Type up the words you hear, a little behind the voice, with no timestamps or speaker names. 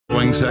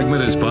Following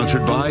segment is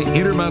sponsored by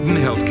Intermountain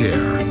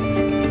Healthcare.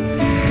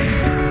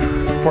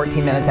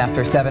 14 minutes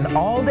after 7,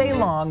 all day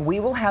long,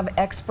 we will have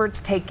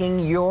experts taking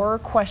your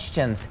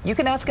questions. You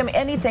can ask them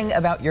anything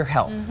about your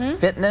health,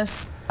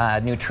 fitness,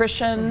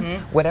 nutrition,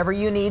 whatever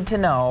you need to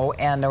know.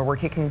 And we're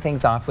kicking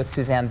things off with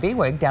Suzanne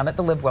down at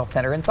the Live Well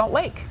Center in Salt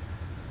Lake.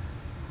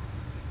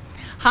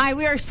 Hi,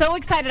 we are so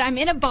excited. I'm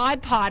in a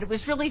BodPod,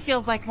 which really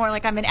feels like more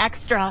like I'm an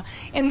extra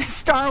in the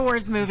Star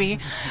Wars movie.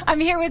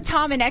 I'm here with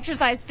Tom, an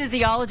exercise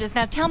physiologist.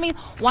 Now tell me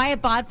why a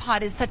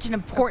BodPod is such an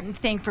important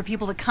thing for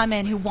people to come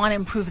in who want to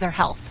improve their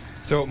health.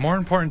 So more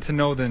important to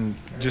know than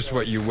just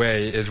what you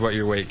weigh is what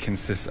your weight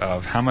consists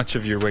of. How much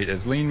of your weight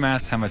is lean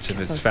mass, how much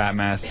of it's fat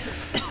mass,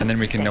 and then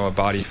we can know a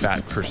body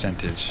fat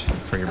percentage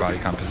for your body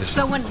composition.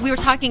 So when we were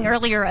talking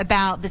earlier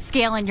about the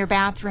scale in your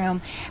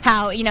bathroom,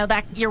 how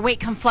that your weight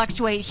can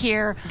fluctuate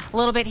here, a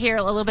little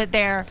bit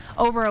there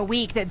over a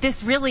week, that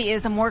this really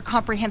is a more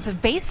comprehensive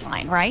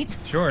baseline, right?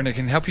 Sure, and it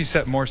can help you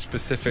set more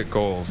specific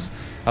goals.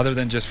 Other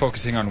than just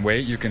focusing on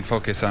weight, you can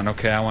focus on,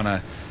 okay, I want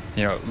to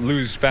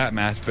lose fat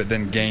mass, but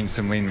then gain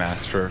some lean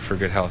mass for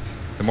good health.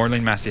 The more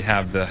lean mass you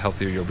have, the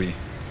healthier you'll be.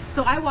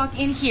 So I walk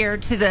in here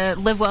to the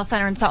Live Well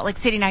Center in Salt Lake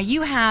City. Now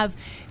you have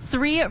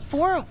 3 or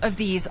 4 of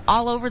these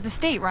all over the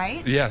state,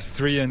 right? Yes,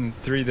 3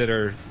 that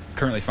are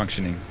currently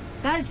functioning.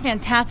 That is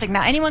fantastic.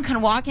 Now anyone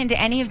can walk into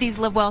any of these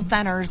Live Well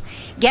centers,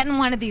 get in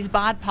one of these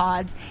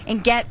BodPods,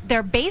 and get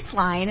their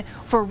baseline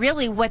for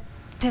really what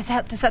to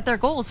set their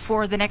goals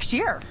for the next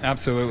year.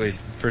 Absolutely,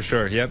 for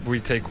sure. Yep, we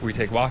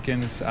take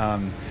walk-ins.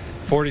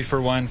 40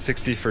 for 1,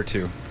 60 for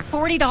 2.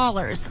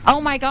 $40. Oh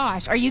my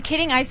gosh. Are you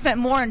kidding? I spent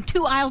more in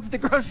 2 aisles at the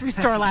grocery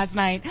store last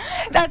night.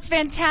 That's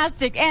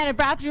fantastic. And a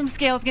bathroom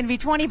scale is going to be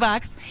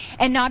 $20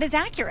 and not as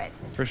accurate.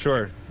 For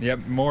sure.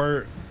 Yep.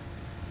 More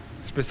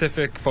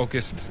specific,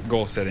 focused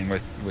goal setting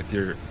with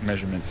your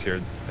measurements here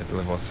at the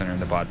Live Well Center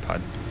and the BodPod.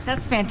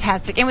 That's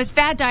fantastic. And with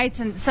fad diets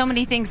and so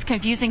many things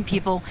confusing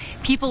people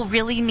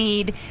really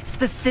need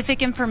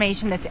specific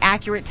information that's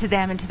accurate to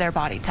them and to their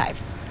body type.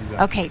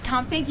 Exactly. Okay,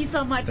 Tom, thank you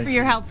so much for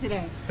your help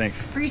today.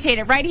 Thanks. Appreciate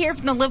it. Right here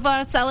from the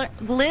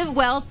Live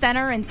Well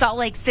Center in Salt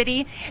Lake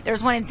City.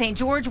 There's one in St.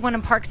 George, one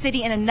in Park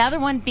City, and another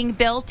one being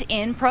built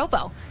in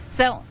Provo.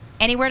 So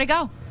anywhere to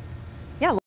go.